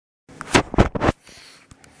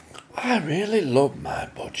I really love my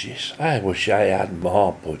budgies. I wish I had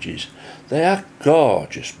more budgies. They are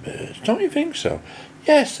gorgeous birds, don't you think so?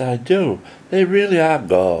 Yes, I do. They really are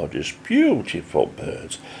gorgeous, beautiful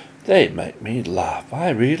birds. They make me laugh. I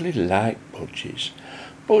really like budgies.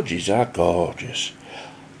 Budgies are gorgeous.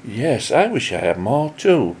 Yes, I wish I had more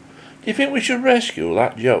too. Do you think we should rescue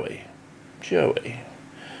that Joey? Joey?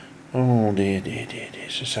 Oh dear, dear, dear, dear.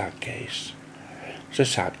 It's a sad case. It's a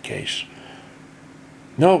sad case.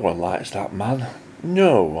 No one likes that man.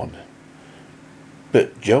 No one.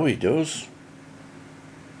 But Joey does.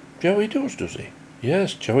 Joey does he?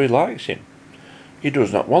 Yes, Joey likes him. He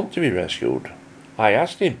does not want to be rescued. I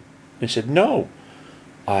asked him. He said no.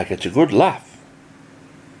 I get a good laugh.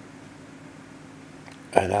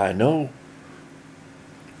 And I know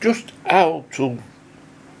just how to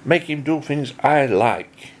make him do things I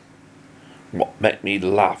like. What make me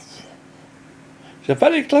laugh. He's a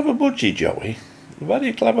very clever budgie, Joey.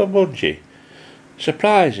 Very clever budgie.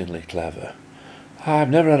 Surprisingly clever. I've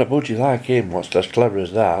never had a budgie like him what's as clever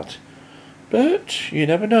as that. But you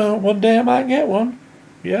never know. One day I might get one.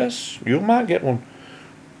 Yes, you might get one.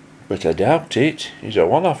 But I doubt it. He's a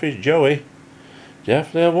one-off, is Joey.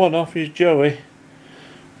 Definitely a one-off, is Joey.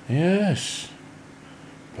 Yes.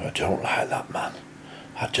 But I don't like that man.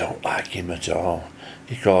 I don't like him at all.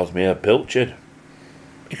 He calls me a pilchard.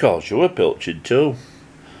 He calls you a pilchard too.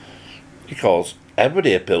 He calls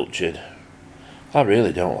everybody a pilchard. I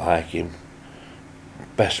really don't like him.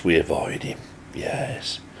 Best we avoid him.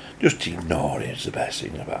 Yes. Just ignore him is the best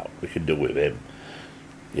thing about we can do with him.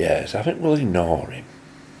 Yes, I think we'll ignore him.